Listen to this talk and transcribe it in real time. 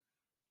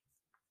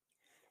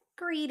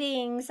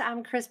Greetings.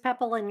 I'm Chris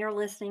Pepple, and you're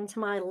listening to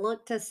my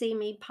Look to See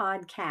Me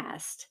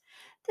podcast.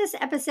 This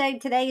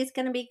episode today is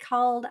going to be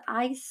called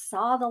I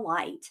Saw the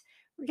Light.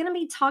 We're going to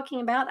be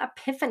talking about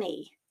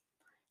epiphany.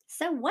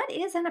 So, what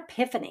is an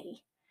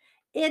epiphany?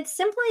 It's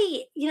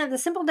simply, the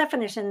simple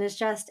definition is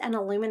just an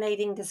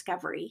illuminating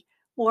discovery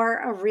or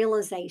a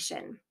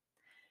realization.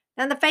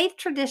 Now, the faith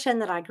tradition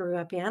that I grew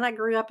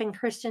up in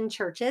Christian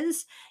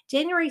churches.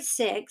 January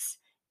 6th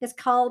is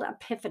called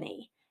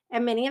Epiphany.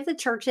 And many of the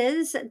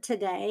churches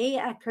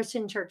today,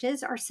 Christian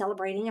churches, are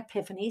celebrating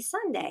Epiphany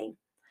Sunday.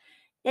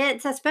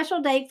 It's a special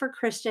date for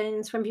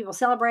Christians when people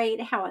celebrate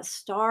how a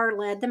star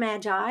led the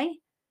Magi.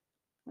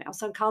 We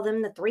also call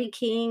them the three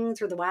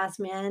kings or the wise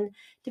men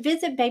to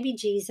visit baby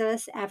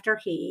Jesus after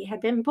he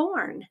had been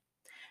born.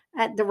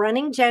 The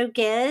running joke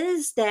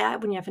is that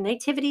when you have a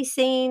nativity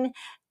scene,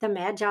 the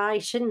Magi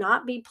should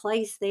not be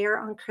placed there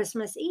on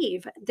Christmas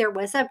Eve. There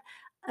was a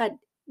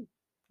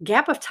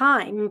gap of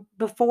time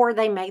before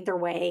they made their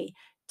way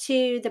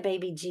to the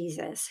baby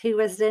Jesus, who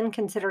was then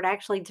considered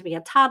actually to be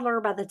a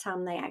toddler by the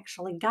time they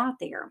actually got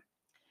there.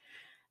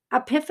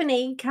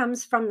 Epiphany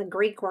comes from the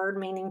Greek word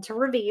meaning to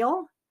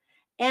reveal,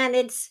 and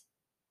it's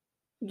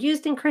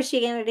used in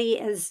Christianity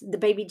as the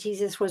baby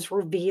Jesus was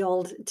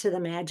revealed to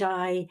the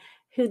Magi,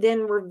 who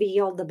then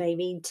revealed the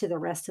baby to the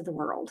rest of the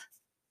world.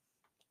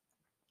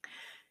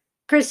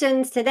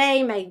 Christians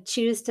today may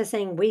choose to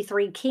sing We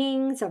Three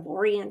Kings of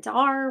Orient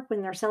Are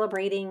when they're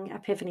celebrating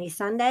Epiphany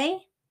Sunday.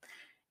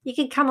 You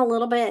can come a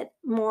little bit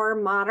more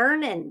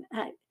modern and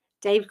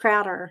Dave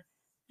Crowder.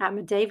 I'm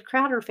a Dave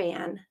Crowder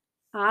fan.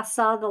 I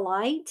saw the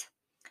light.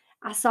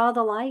 I saw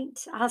the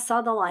light. I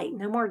saw the light.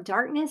 No more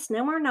darkness,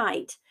 no more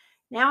night.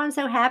 Now I'm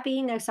so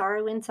happy, no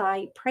sorrow in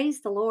sight.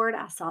 Praise the Lord,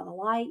 I saw the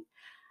light.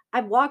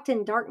 I walked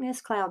in darkness,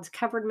 clouds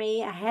covered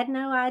me. I had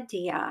no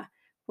idea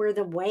where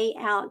the way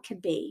out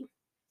could be.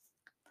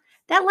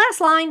 That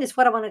last line is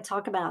what I want to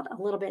talk about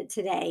a little bit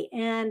today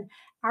and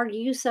our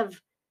use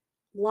of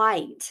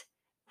light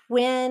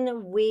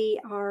when we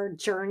are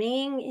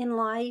journeying in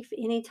life,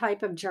 any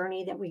type of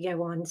journey that we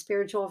go on,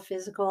 spiritual,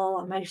 physical,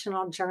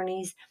 emotional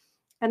journeys,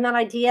 and that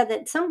idea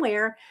that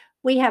somewhere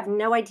we have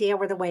no idea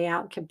where the way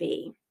out could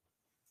be.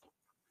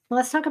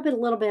 Let's talk a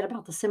little bit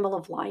about the symbol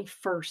of light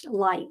first,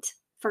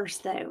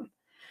 though.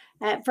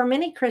 For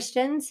many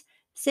Christians,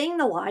 seeing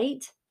the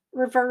light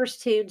refers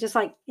to, just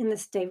like in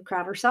this Dave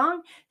Crowder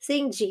song,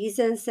 seeing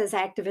Jesus as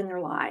active in their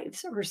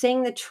lives or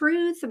seeing the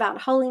truth about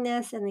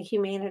holiness and the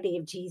humanity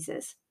of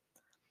Jesus.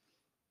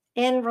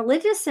 In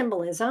religious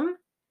symbolism,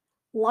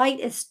 light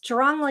is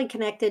strongly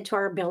connected to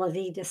our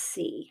ability to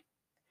see.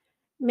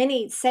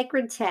 Many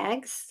sacred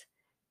texts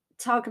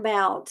talk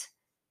about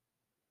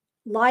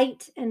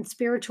light and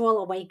spiritual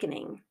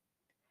awakening.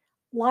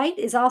 Light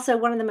is also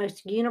one of the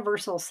most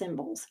universal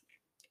symbols.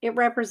 It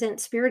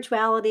represents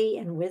spirituality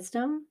and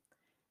wisdom.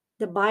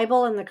 The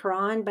Bible and the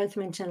Quran both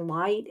mention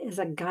light as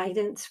a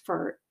guidance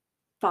for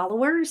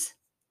followers.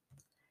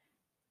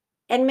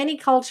 In many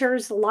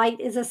cultures,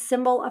 light is a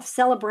symbol of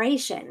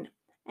celebration.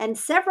 And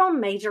several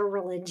major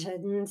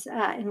religions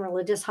and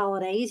religious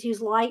holidays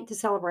use light to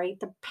celebrate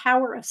the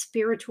power of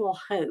spiritual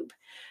hope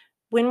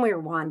when we're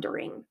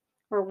wandering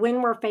or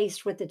when we're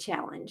faced with a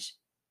challenge.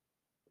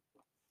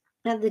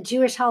 Now, the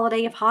Jewish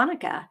holiday of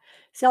Hanukkah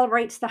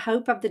celebrates the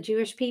hope of the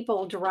Jewish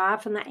people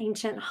derived from the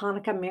ancient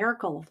Hanukkah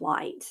miracle of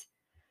light.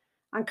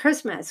 On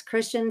Christmas,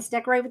 Christians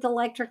decorate with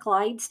electric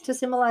lights to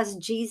symbolize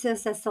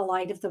Jesus as the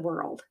light of the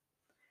world.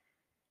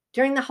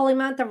 During the holy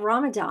month of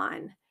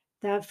Ramadan,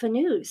 the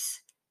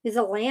fanus is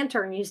a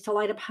lantern used to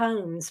light up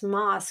homes,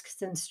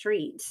 mosques, and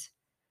streets.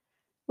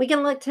 We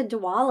can look to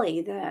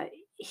Diwali, the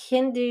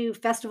Hindu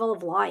festival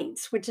of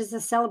lights, which is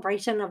a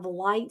celebration of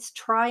light's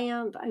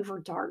triumph over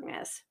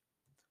darkness.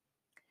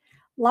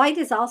 Light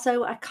is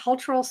also a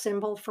cultural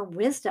symbol for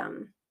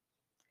wisdom.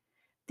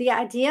 The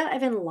idea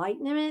of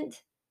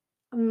enlightenment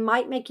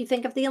might make you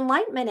think of the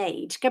Enlightenment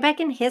age. Go back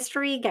in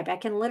history, go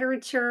back in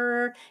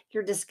literature,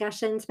 your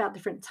discussions about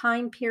different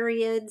time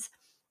periods.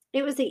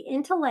 It was the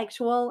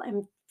intellectual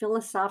and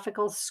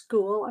philosophical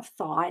school of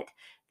thought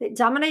that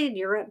dominated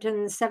Europe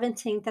during the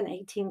 17th and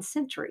 18th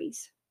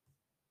centuries.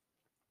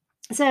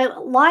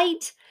 So,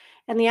 light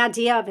and the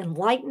idea of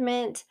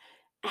enlightenment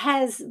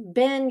has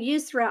been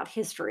used throughout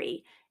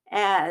history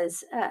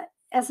as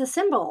as a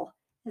symbol,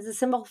 as a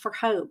symbol for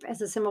hope, as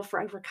a symbol for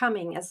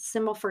overcoming, as a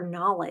symbol for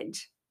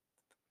knowledge.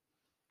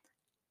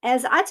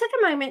 As I took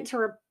a moment to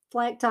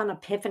reflect on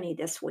Epiphany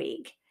this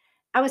week,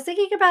 I was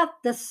thinking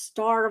about the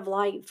star of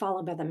light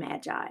followed by the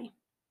Magi.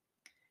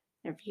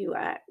 If you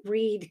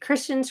read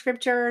Christian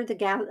scripture,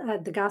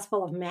 the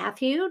Gospel of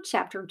Matthew,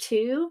 chapter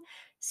 2,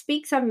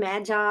 speaks of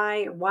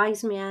Magi, or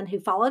wise men who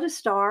followed a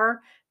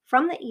star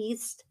from the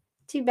east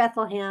to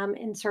Bethlehem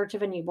in search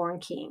of a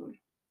newborn king.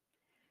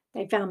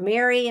 They found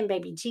Mary and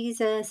baby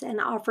Jesus and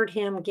offered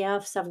him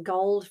gifts of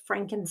gold,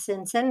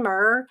 frankincense, and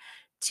myrrh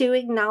to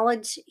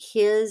acknowledge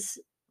his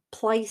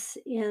place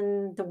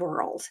in the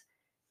world,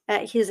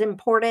 his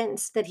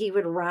importance that he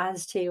would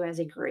rise to as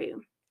he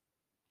grew.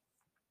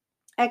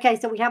 Okay,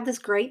 so we have this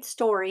great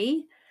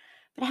story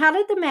But how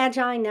did the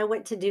Magi know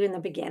what to do in the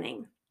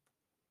beginning?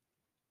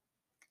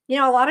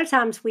 A lot of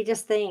times we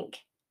just think,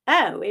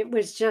 oh, it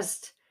was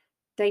just,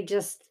 they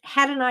just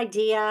had an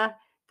idea.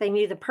 They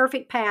knew the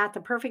perfect path,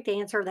 the perfect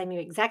answer. They knew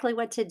exactly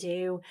what to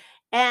do.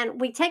 And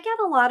we take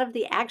out a lot of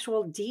the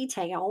actual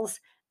details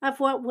of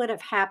what would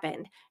have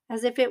happened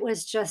as if it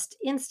was just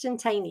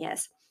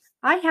instantaneous.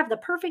 I have the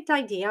perfect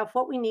idea of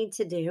what we need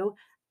to do.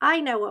 I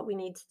know what we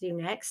need to do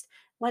next.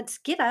 Let's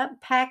get up,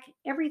 pack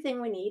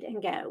everything we need,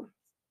 and go.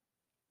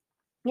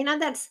 You know,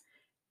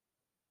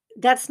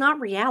 that's not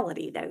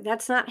reality, though.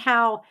 That's not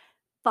how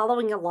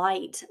following a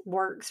light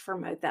works for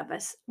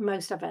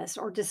most of us,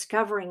 or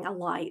discovering a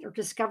light, or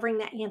discovering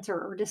the answer,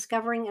 or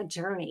discovering a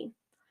journey.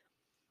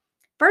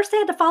 First, they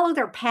had to follow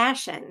their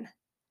passion.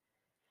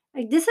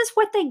 Like, this is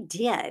what they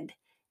did.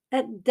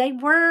 They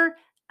were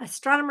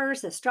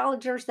astronomers,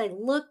 astrologers. They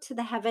looked to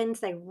the heavens,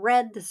 they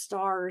read the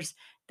stars,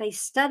 they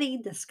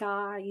studied the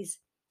skies.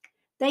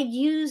 They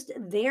used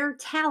their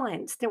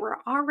talents that were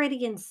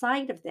already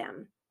inside of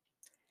them.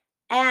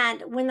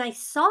 And when they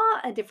saw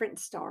a different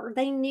star,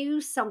 they knew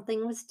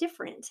something was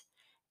different.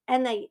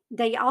 And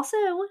they also,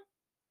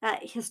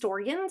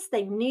 historians,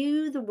 they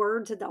knew the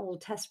words of the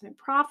Old Testament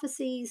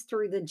prophecies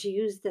through the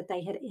Jews that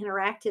they had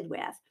interacted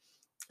with.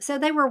 So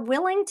they were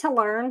willing to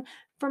learn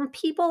from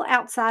people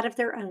outside of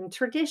their own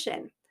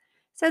tradition.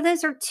 So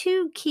those are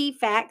two key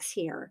facts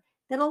here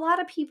that a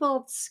lot of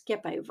people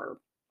skip over.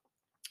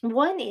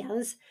 One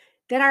is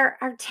that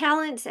our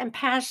talents and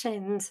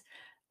passions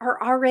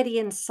are already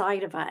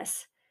inside of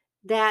us.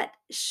 That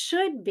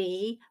should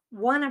be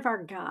one of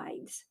our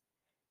guides.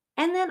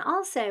 And then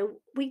also,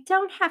 we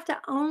don't have to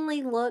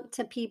only look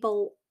to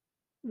people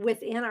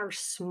within our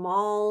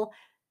small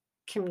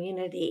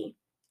community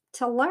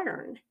to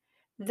learn.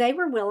 They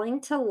were willing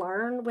to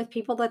learn with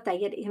people that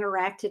they had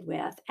interacted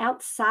with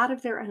outside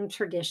of their own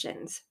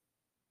traditions.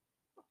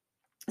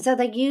 So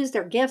they used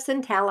their gifts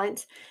and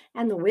talents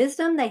and the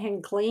wisdom they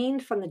had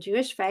gleaned from the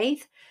Jewish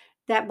faith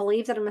that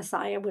believed that a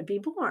Messiah would be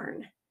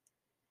born.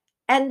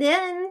 And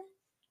then,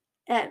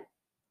 uh,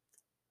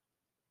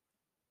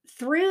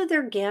 through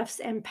their gifts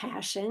and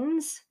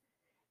passions,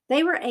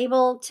 they were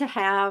able to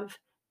have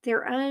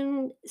their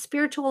own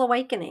spiritual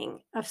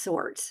awakening of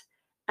sorts.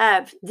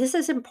 Of, this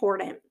is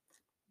important.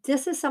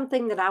 This is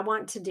something that I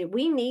want to do.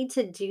 We need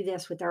to do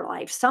this with our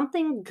life.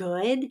 Something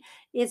good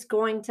is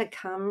going to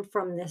come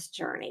from this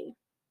journey.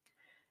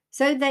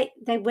 So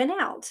they went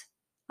out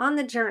on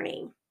the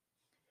journey.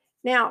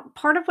 Now,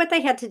 part of what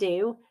they had to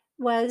do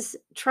was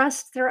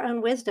trust their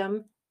own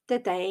wisdom,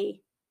 that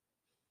they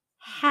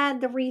had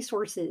the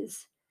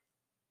resources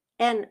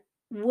and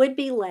would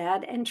be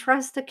led, and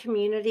trust the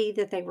community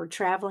that they were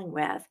traveling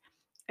with,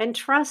 and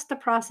trust the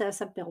process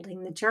of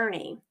building the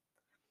journey.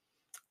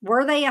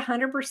 Were they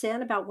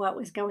 100% about what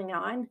was going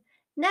on?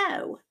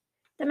 No.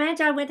 The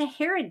Magi went to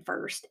Herod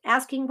first,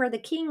 asking where the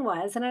king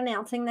was and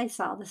announcing they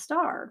saw the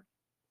star.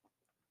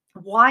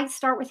 Why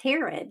start with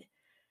Herod?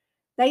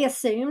 They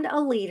assumed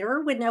a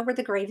leader would know where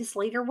the greatest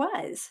leader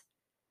was.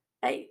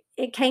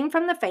 It came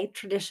from the faith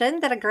tradition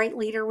that a great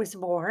leader was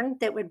born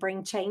that would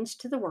bring change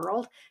to the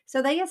world.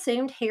 So they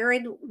assumed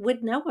Herod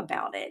would know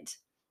about it.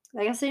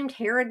 They assumed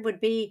Herod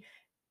would be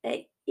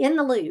in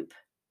the loop.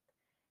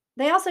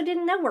 They also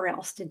didn't know where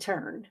else to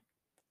turn.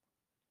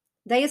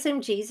 They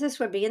assumed Jesus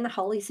would be in the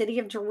holy city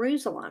of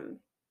Jerusalem.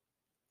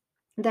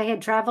 They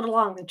had traveled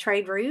along the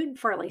trade route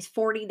for at least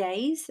 40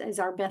 days, is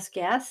our best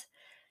guess.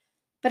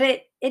 But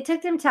it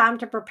took them time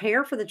to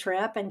prepare for the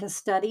trip and to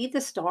study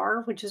the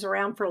star, which is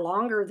around for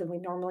longer than we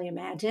normally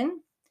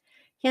imagine.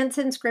 Hints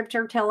in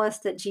scripture tell us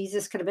that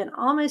Jesus could have been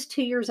almost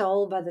 2 years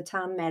old by the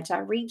time Magi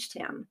reached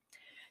him.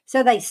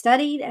 So they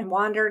studied and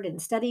wandered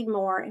and studied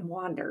more and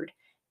wandered.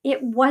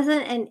 It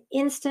wasn't an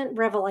instant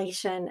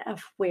revelation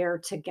of where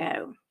to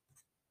go.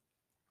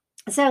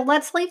 So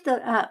let's leave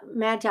the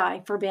Magi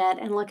for a bit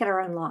and look at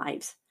our own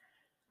lives.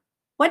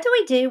 What do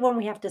we do when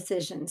we have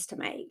decisions to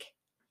make?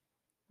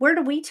 Where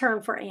do we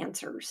turn for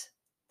answers?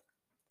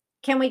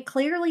 Can we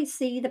clearly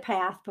see the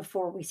path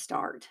before we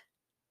start?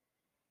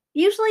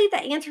 Usually,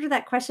 the answer to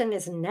that question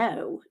is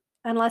no,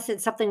 unless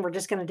it's something we're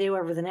just going to do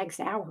over the next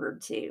hour or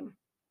two.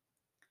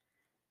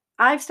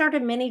 I've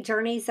started many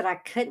journeys that I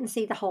couldn't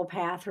see the whole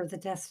path or the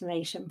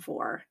destination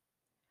for.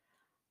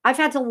 I've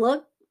had to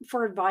look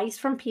for advice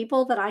from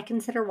people that I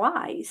consider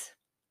wise.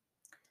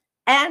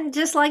 And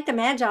just like the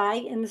Magi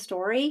in the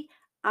story,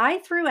 I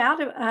threw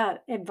out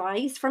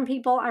advice from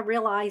people I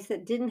realized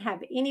that didn't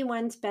have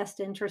anyone's best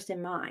interest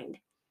in mind.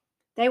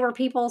 They were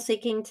people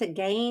seeking to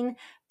gain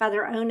by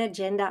their own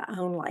agenda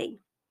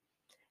only.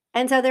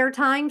 And so there are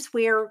times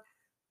where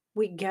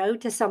we go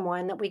to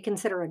someone that we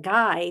consider a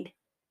guide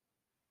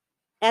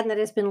and that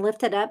has been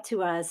lifted up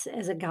to us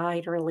as a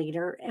guide or a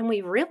leader, and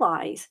we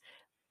realize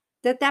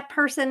that that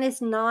person is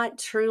not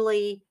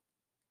truly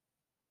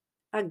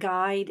a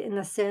guide in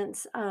the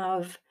sense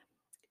of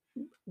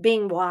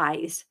being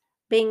wise,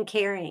 being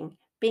caring,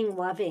 being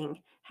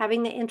loving,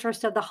 having the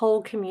interest of the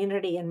whole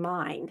community in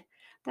mind.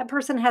 That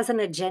person has an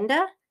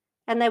agenda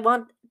and they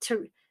want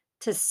to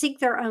seek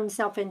their own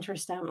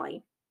self-interest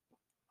only.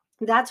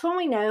 That's when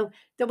we know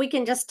that we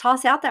can just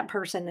toss out that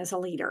person as a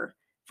leader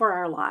for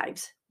our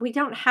lives. We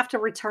don't have to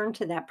return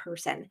to that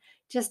person.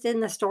 Just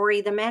in the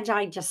story, the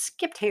Magi just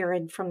skipped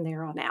Herod from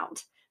there on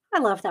out. I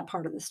love that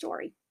part of the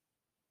story.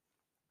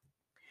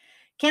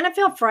 Can it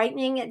feel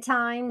frightening at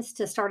times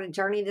to start a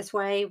journey this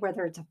way,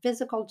 whether it's a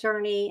physical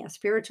journey, a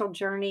spiritual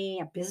journey,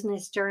 a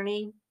business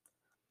journey?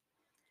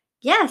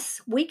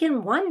 Yes, we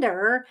can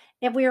wonder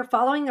if we are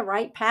following the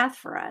right path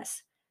for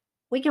us.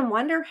 We can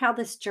wonder how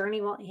this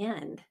journey will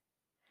end.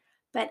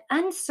 But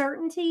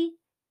uncertainty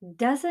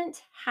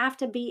doesn't have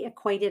to be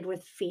equated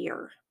with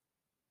fear.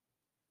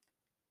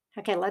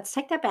 Okay, let's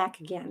take that back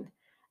again.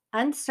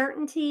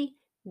 Uncertainty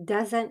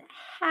doesn't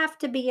have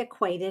to be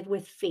equated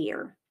with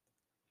fear.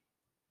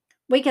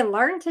 We can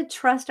learn to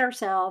trust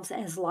ourselves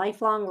as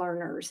lifelong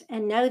learners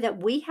and know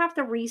that we have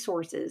the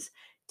resources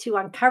to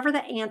uncover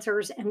the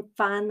answers and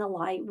find the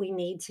light we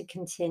need to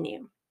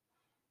continue.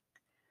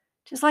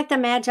 Just like the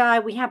Magi,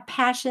 we have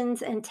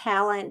passions and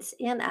talents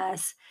in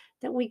us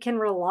that we can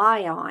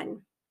rely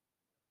on.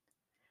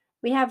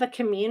 We have a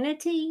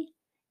community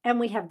and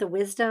we have the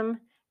wisdom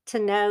to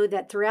know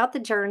that throughout the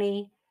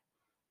journey,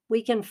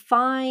 we can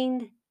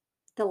find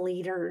the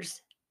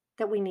leaders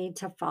that we need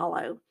to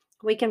follow.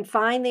 We can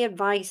find the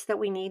advice that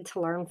we need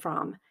to learn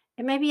from.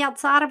 It may be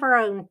outside of our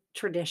own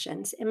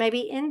traditions, it may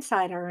be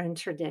inside our own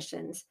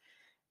traditions,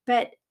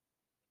 but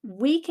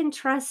we can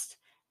trust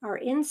our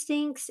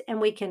instincts and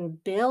we can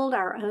build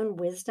our own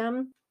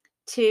wisdom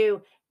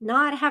to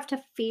not have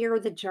to fear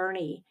the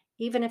journey,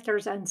 even if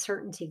there's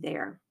uncertainty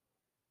there.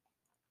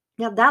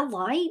 Now, that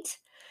light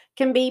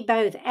can be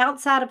both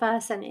outside of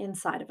us and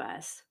inside of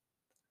us.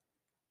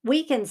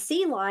 We can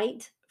see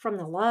light from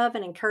the love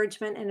and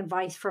encouragement and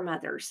advice from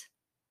others.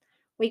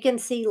 We can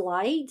see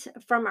light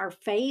from our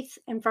faith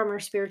and from our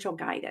spiritual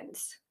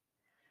guidance.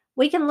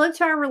 We can look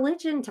to our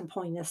religion to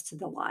point us to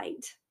the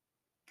light.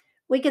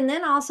 We can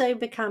then also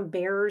become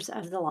bearers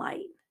of the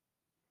light.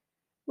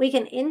 We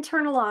can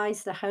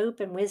internalize the hope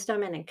and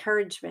wisdom and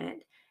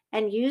encouragement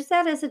and use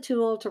that as a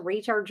tool to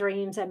reach our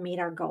dreams and meet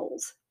our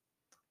goals.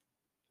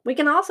 We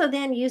can also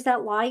then use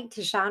that light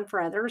to shine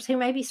for others who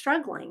may be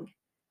struggling.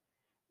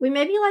 We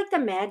may be like the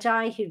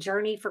Magi who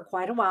journey for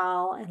quite a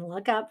while and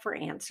look up for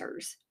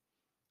answers.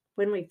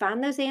 When we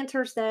find those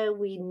answers, though,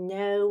 we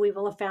know we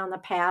will have found the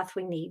path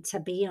we need to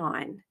be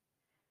on.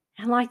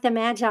 And like the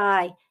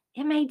Magi,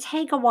 it may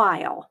take a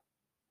while.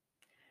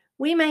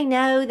 We may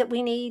know that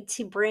we need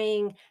to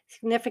bring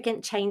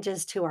significant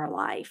changes to our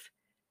life.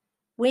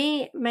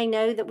 We may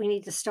know that we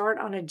need to start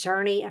on a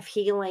journey of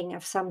healing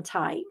of some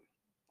type.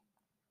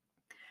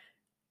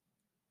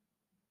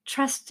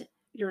 Trust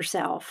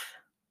yourself.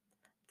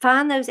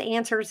 Find those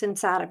answers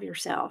inside of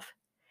yourself.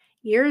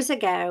 Years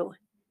ago,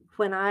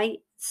 when I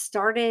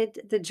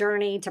started the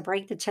journey to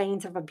break the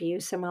chains of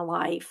abuse in my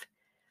life,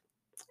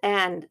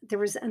 and there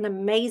was an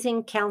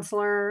amazing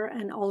counselor,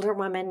 an older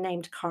woman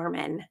named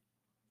Carmen,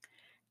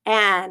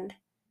 and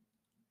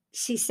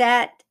she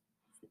sat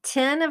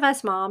 10 of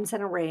us moms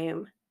in a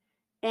room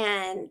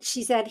and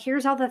she said,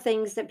 "Here's all the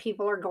things that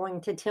people are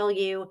going to tell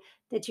you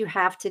that you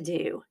have to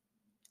do.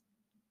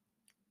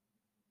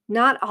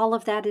 Not all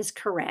of that is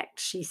correct,"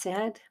 she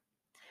said.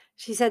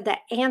 She said, "The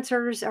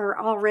answers are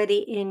already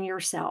in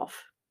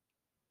yourself.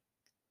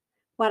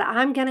 What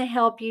I'm going to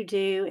help you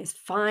do is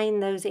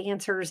find those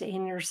answers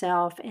in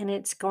yourself, and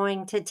it's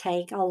going to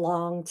take a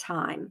long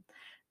time.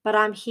 But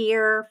I'm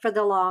here for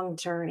the long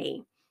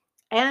journey."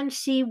 And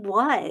she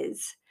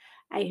was.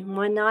 And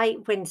one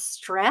night when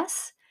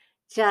stress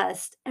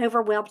just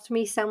overwhelmed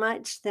me so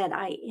much that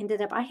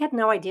I had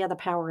no idea the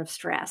power of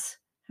stress.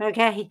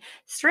 Okay.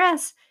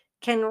 Stress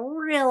can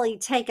really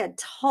take a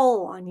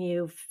toll on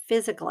you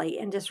physically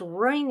and just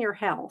ruin your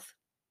health.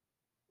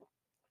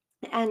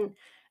 And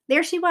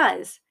there she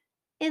was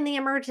in the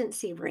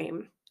emergency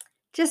room,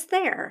 just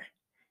there,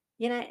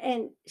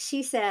 and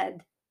she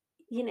said,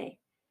 you know,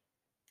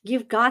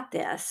 "You've got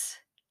this.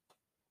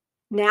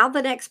 Now,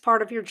 the next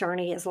part of your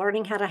journey is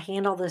learning how to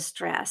handle the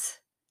stress.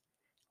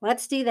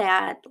 Let's do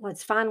that.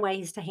 Let's find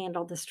ways to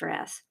handle the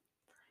stress."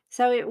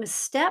 So it was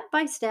step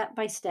by step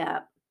by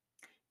step,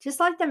 just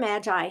like the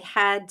Magi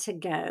had to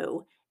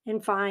go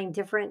and find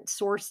different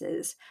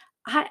sources.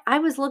 I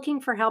was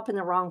looking for help in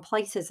the wrong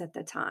places at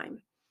the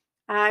time.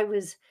 I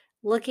was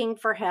looking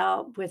for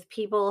help with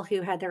people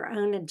who had their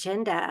own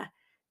agenda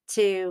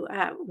to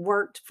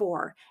worked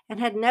for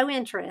and had no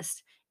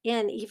interest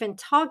in even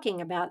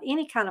talking about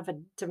any kind of a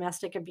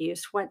domestic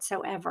abuse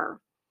whatsoever.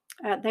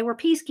 They were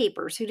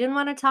peacekeepers who didn't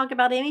want to talk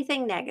about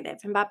anything negative.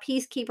 And by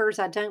peacekeepers,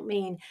 I don't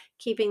mean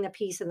keeping the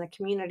peace in the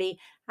community.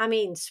 I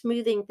mean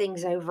smoothing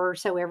things over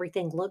so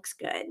everything looks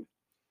good.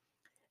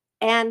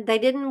 And they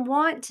didn't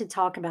want to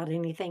talk about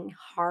anything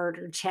hard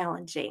or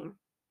challenging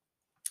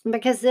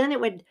because then it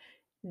would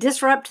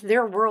disrupt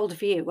their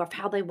worldview of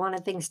how they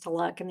wanted things to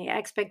look and the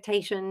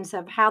expectations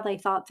of how they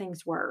thought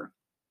things were.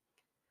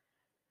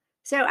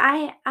 So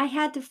I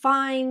had to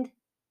find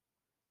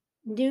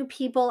new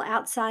people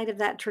outside of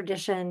that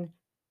tradition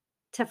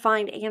to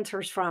find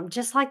answers from,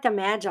 just like the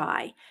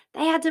Magi.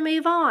 They had to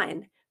move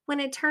on. when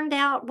it turned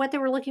out what they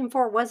were looking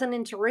for wasn't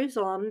in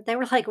Jerusalem, they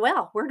were like,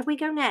 well, where do we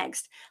go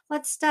next?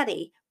 Let's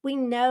study. We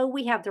know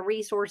we have the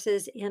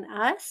resources in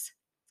us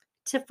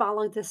to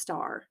follow the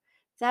star.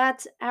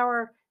 That's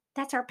our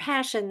that's our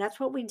passion.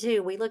 That's what we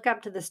do. We look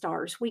up to the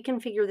stars. We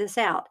can figure this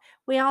out.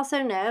 We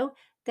also know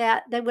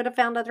that they would have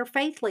found other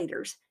faith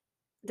leaders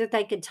that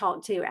they could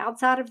talk to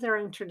outside of their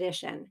own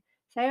tradition.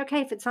 Say,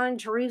 okay, if it's not in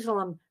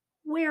Jerusalem,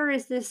 where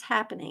is this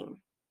happening?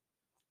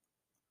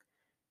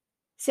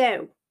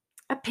 So,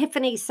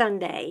 Epiphany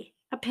Sunday,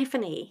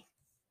 Epiphany.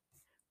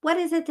 What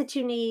is it that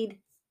you need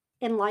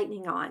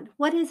enlightening on?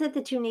 What is it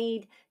that you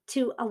need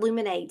to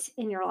illuminate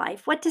in your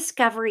life? What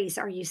discoveries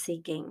are you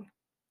seeking?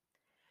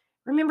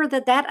 Remember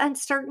that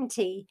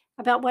uncertainty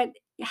about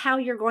how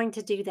you're going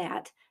to do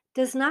that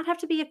does not have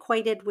to be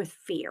equated with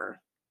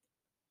fear.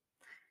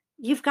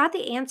 You've got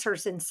the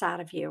answers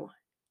inside of you.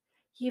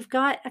 You've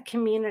got a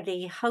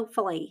community,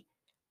 hopefully,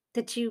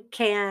 that you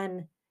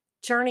can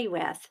journey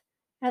with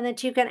and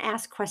that you can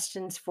ask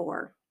questions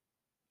for.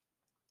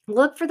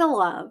 Look for the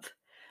love.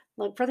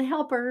 Look for the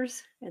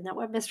helpers. Isn't that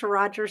what Mr.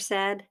 Rogers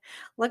said?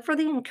 Look for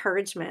the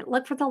encouragement.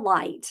 Look for the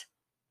light.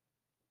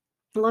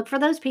 Look for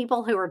those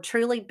people who are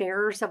truly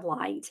bearers of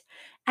light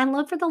and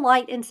look for the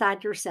light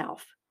inside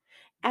yourself.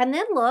 And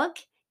then look,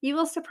 you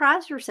will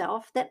surprise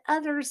yourself that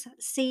others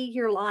see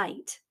your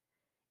light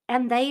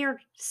and they are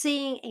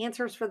seeing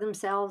answers for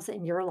themselves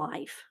in your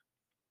life.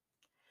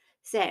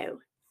 So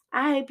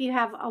I hope you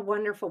have a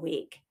wonderful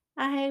week.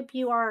 I hope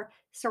you are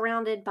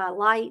surrounded by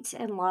light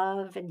and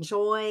love and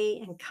joy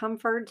and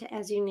comfort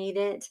as you need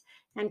it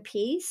and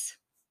peace.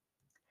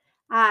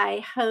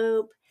 I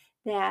hope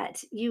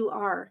that you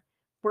are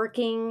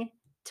working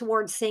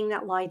towards seeing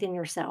that light in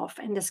yourself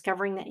and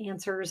discovering the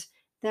answers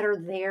that are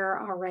there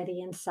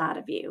already inside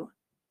of you.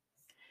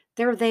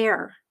 They're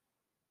there.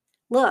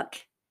 Look,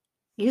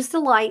 use the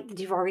light that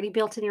you've already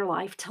built in your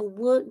life to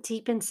look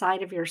deep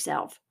inside of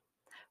yourself.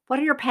 What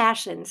are your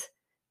passions?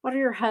 What are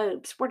your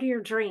hopes? What are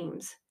your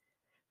dreams?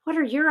 What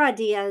are your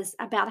ideas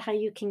about how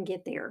you can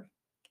get there?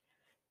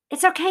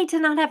 It's okay to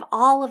not have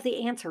all of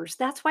the answers.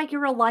 That's why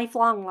you're a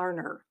lifelong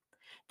learner.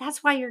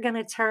 That's why you're going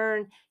to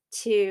turn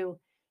to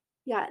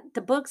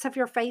the books of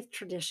your faith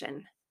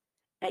tradition.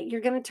 You're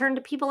going to turn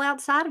to people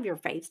outside of your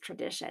faith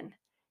tradition.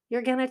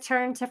 You're going to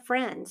turn to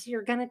friends.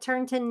 You're going to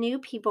turn to new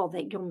people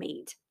that you'll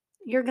meet.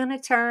 You're going to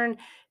turn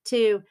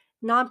to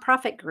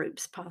nonprofit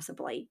groups,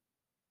 possibly.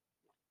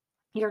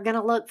 You're going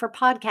to look for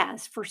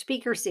podcasts, for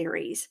speaker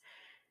series,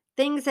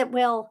 things that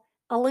will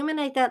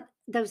illuminate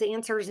those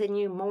answers in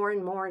you more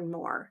and more and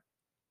more,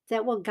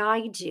 that will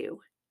guide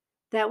you,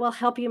 that will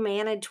help you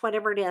manage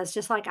whatever it is.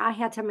 Just like I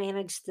had to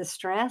manage the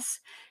stress,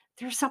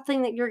 there's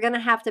something that you're going to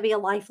have to be a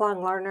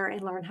lifelong learner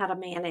and learn how to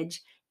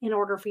manage in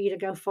order for you to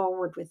go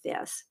forward with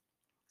this.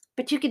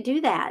 But you can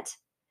do that.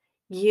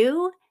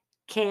 You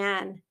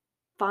can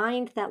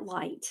find that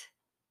light,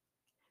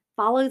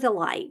 follow the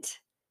light,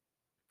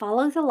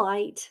 follow the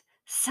light,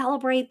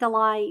 celebrate the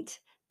light,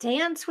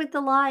 dance with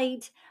the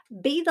light,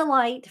 be the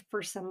light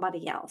for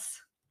somebody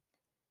else.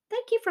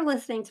 Thank you for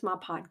listening to my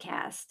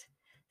podcast.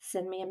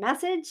 Send me a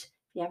message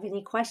if you have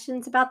any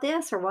questions about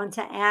this or want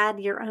to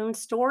add your own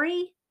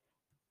story.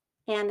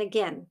 And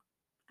again,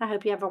 I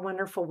hope you have a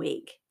wonderful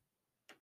week.